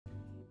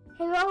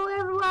Hello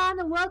everyone,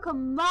 and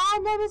welcome. My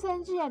name is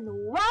Angie and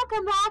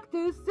welcome back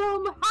to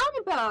some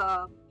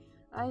HuniePop.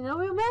 I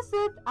know you missed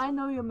it, I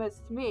know you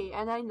missed me,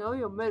 and I know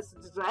you missed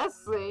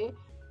Dropsy.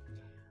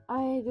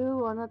 I do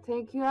wanna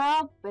take you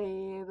out,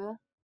 babe.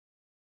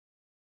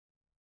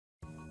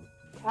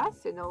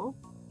 Casino?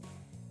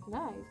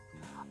 Nice.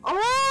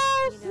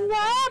 Oh,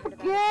 snap,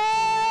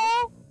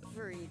 girl!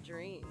 Free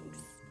drinks.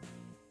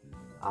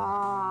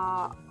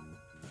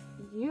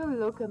 You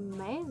look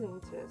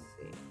amazing,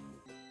 Jessie.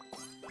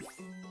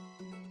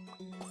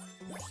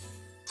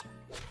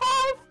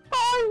 5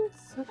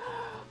 points!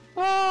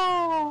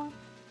 Oh!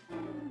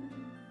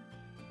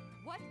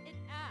 What an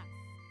ass!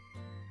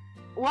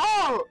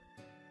 Wow!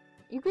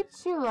 You could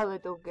chill a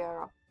little,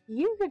 girl.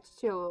 You could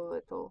chill a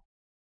little.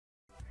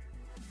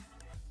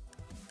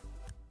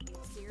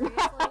 Seriously?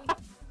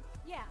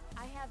 Yeah,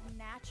 I have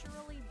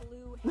naturally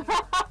blue hair.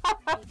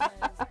 Because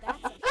that's a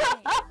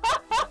thing.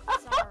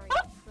 Sorry,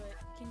 but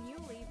can you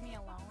leave me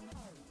alone?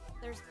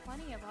 There's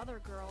plenty of other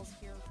girls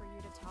here for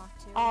you to talk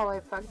to. Oh, I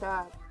fucked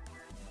up.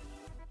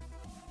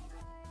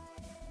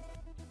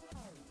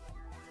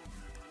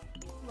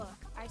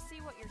 Look, I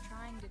see what you're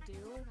trying to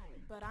do,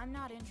 but I'm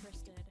not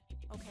interested,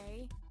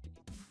 okay?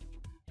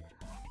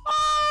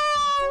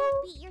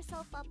 Don't beat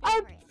yourself up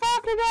over it.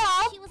 Fucked it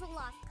up! She was a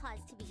lost cause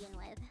to begin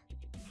with.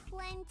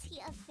 Plenty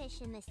of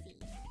fish in the sea.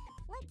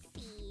 Let's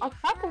see. I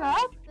fucked it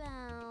up?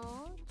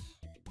 About...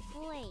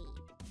 Wait.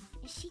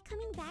 Is she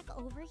coming back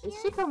over here? Is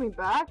she coming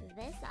back?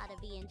 This ought to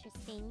be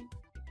interesting.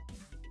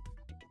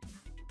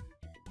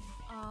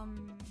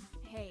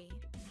 Hey,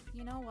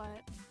 you know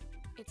what?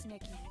 It's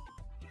Nikki.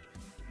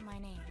 My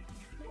name.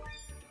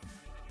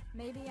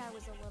 Maybe I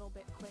was a little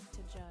bit quick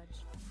to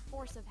judge.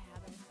 Force of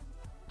habit.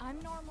 I'm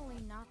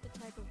normally not the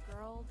type of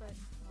girl that,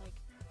 like,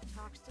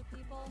 talks to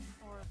people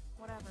or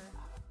whatever.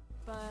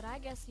 But I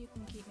guess you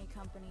can keep me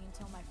company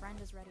until my friend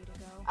is ready to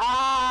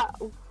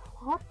go.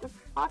 What the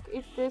fuck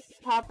is this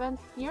happened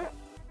here?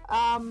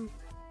 Okay,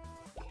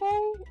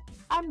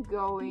 I'm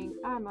going.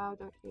 I'm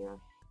out of here.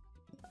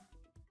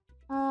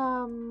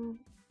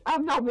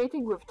 I'm not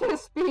meeting with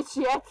this bitch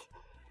yet.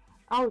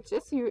 Oh,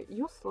 Jesse,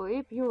 you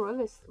sleep? You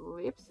really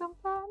sleep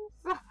sometimes?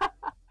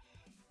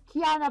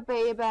 Kiana,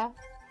 baby.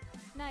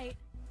 Night.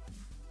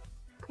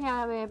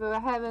 Kiana, baby, we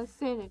haven't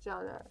seen each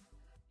other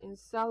in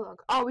so long.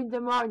 Oh, in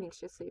the morning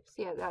she sleeps.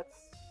 Yeah,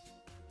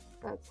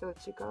 that's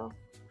what you go.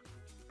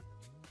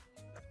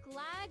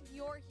 Glad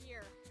you're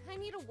here. I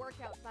need a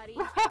workout, buddy.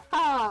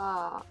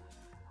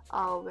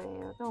 Oh,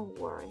 man, don't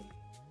worry.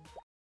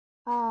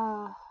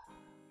 Oh,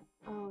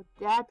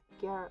 that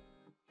girl.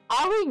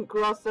 Are we in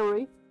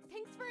grocery?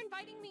 Thanks for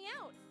inviting me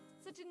out.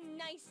 Such a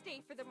nice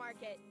day for the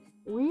market.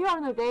 We are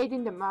on a date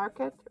in the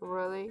market?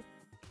 Really?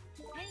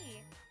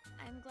 Hey,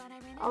 I'm glad I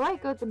ran Oh, I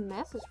got the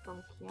message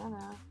from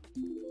Kiana.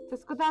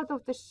 Just got out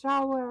of the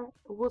shower.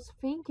 Was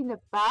thinking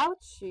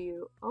about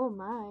you. Oh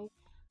my.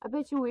 I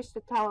bet you wish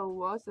the towel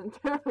wasn't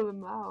there,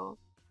 Lamau.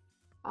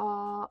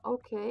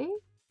 Okay.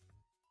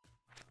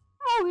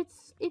 Oh,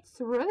 it's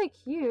really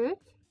cute.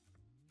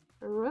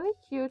 A really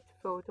cute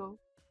photo.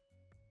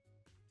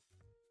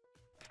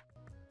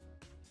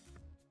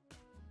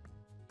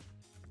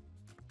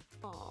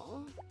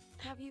 Oh,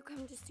 have you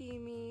come to see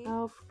me?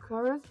 Of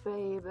course,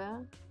 baby.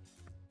 I'm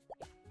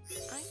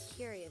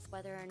curious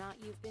whether or not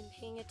you've been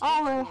paying attention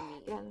Oh, to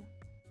me. again.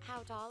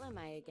 How tall am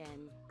I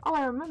again? Oh,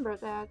 I remember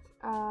that.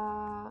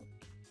 7.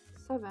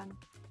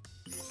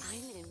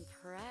 I'm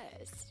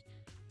impressed.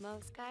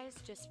 Most guys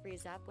just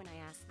freeze up when I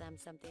ask them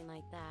something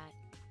like that.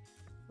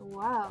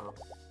 Wow.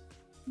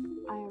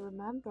 I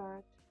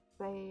remembered,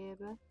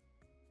 babe.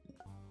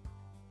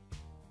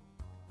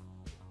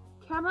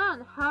 Come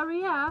on,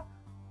 hurry up!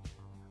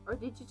 Or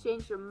did you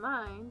change your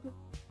mind?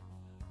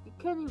 You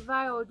can't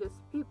invite all these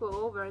people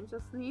over and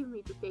just leave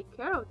me to take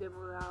care of them,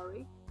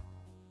 Larry.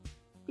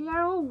 They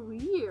are all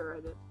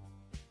weird.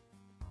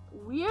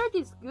 Weird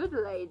is good,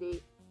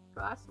 lady.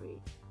 Trust me.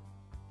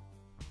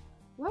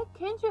 Why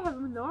can't you have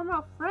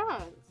normal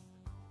friends?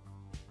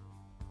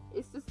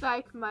 Is this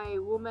like my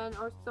woman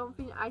or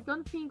something? I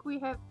don't think we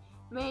have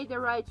made the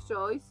right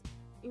choice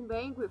in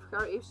being with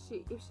her if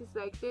she's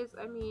like this.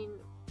 I mean,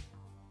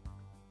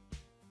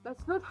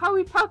 that's not how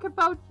we talk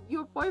about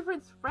your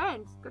boyfriend's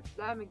friends. God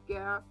damn it,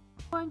 girl.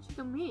 I want you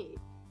to meet.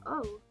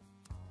 Oh.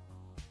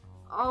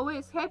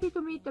 Always happy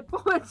to meet the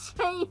ball and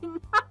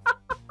chain.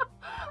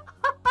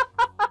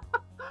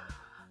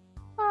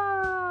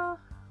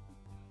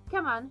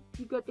 Come on,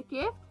 you got the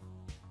gift?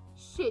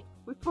 Shit,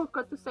 we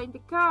forgot to sign the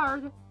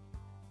card.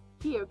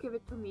 Here, give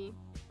it to me.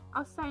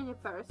 I'll sign it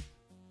first.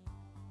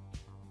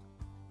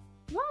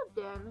 Well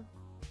then.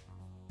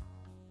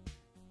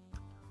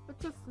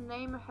 Let's just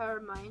name her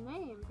my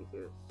name,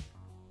 because...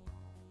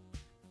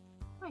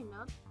 why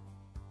not?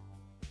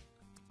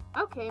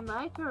 Okay,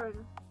 my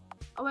turn.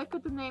 Oh, I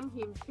could name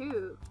him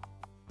too.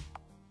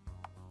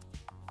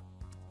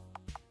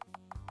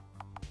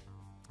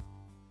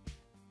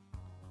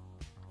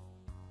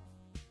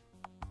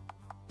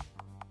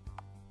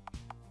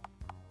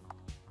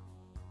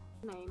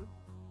 Name.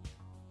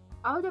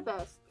 All the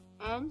best,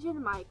 Angie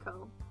and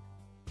Michael.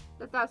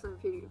 That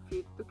doesn't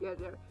fit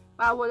together.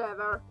 But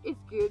whatever, it's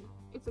good.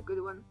 It's a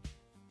good one.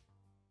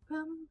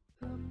 Pum,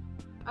 pum.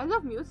 I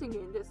love music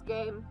in this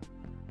game.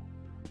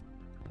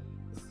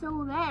 So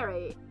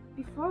Larry,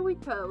 before we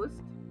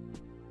toast,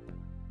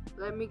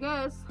 let me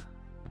guess,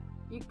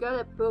 you got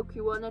a book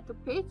you wanted to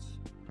pitch?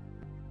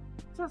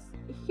 Just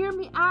hear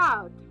me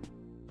out.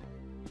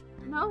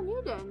 No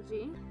need,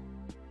 Angie.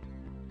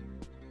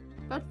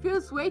 That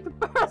feels way too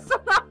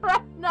personal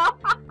right now.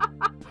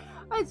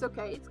 It's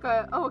okay, it's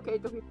okay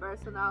to be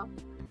personal.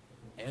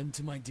 And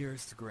to my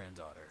dearest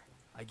granddaughter,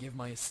 I give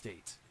my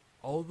estate.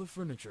 All the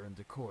furniture and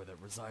decor that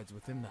resides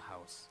within the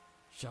house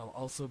shall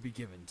also be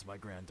given to my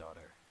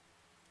granddaughter.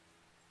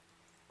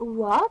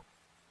 What?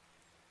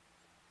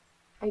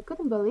 I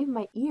couldn't believe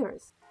my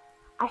ears.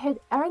 I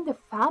had earned a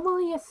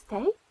family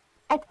estate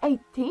at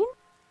 18?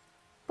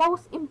 That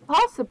was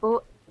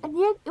impossible, and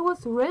yet it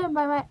was written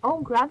by my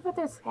own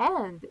grandfather's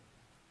hand.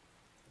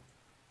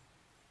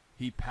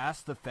 He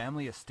passed the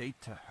family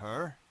estate to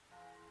her?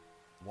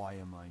 Why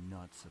am I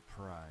not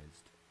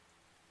surprised?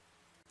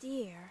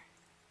 Dear.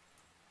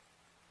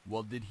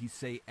 Well, did he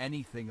say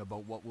anything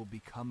about what will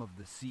become of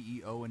the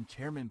CEO and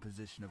chairman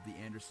position of the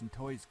Anderson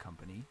Toys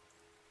Company?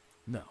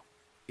 No.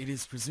 It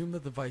is presumed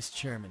that the vice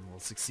chairman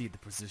will succeed the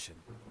position.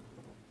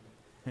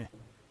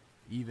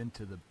 Even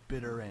to the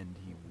bitter end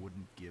he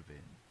wouldn't give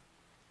in.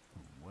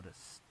 What a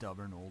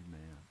stubborn old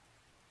man.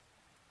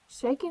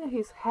 Shaking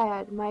his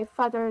head, my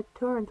father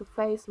turned to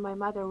face my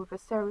mother with a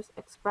serious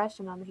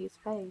expression on his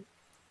face.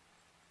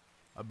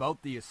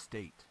 About the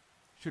estate.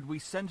 Should we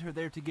send her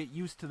there to get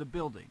used to the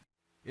building?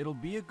 It'll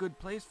be a good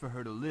place for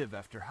her to live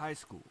after high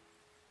school.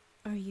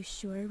 Are you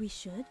sure we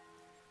should?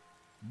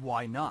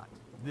 Why not?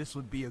 This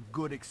would be a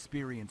good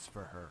experience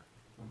for her.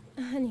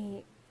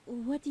 Honey,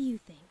 what do you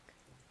think?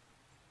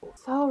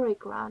 Sorry,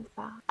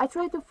 Grandpa. I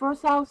tried to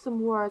force out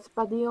some words,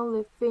 but the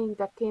only thing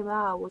that came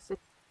out was a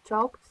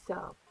choked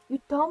sob. You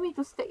told me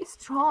to stay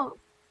strong.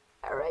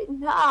 And right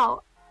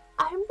now,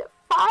 I'm the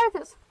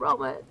farthest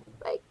from it.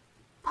 Like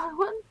that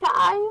one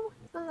time,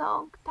 a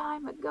long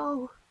time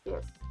ago.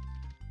 Yes.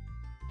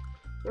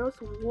 There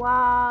was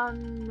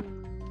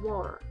one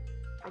more.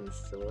 Are you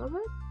sure of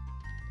it?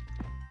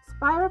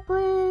 Spyro,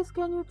 please,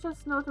 can you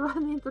just not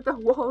run into the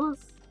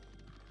walls?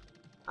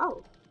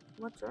 Oh,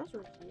 what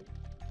treasure here?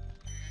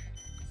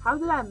 How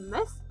did I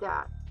miss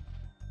that?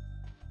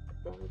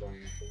 Damn it,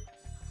 Angie.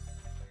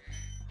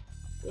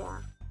 Yeah,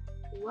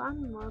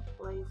 one more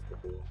place to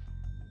be.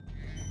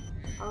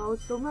 Oh,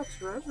 so much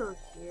treasure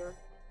here.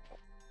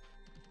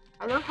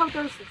 I love how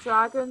there's a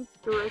dragon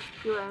to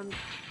rescue and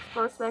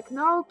Sport's like,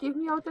 no, give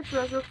me all the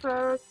treasure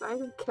first, I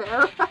don't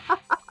care.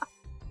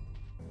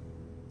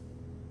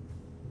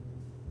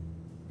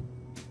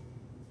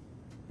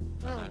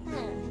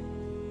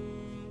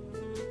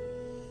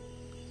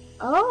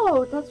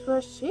 Oh, that's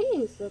where she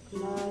is at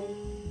night.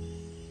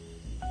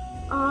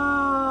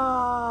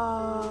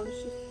 Oh,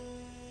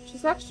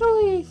 she's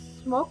actually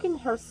smoking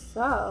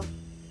herself.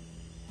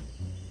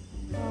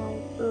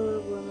 Oh, poor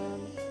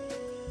woman.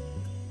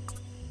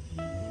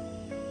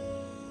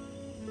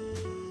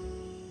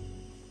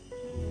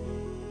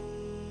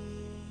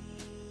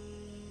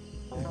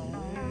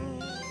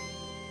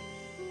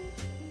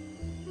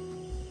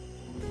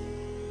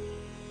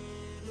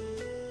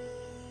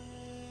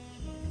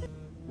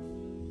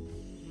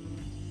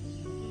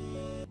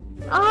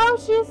 Oh,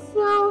 she's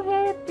so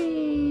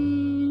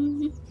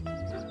happy.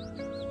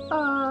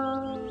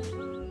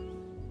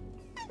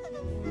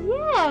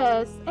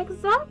 Yes,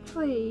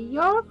 exactly.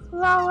 Your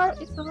flower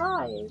is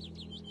alive.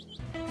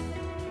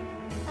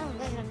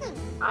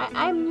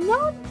 I'm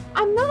not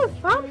a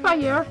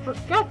vampire, for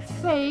God's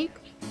sake.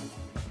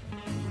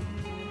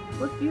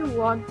 What do you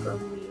want from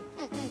me?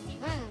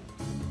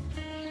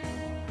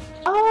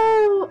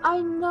 Oh, I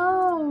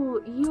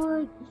know.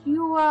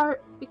 You are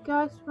the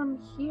guys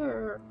from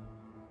here.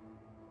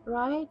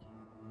 Right?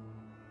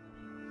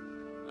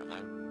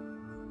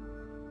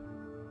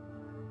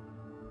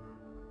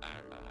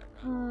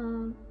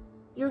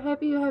 You're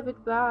happy you have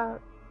it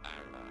back.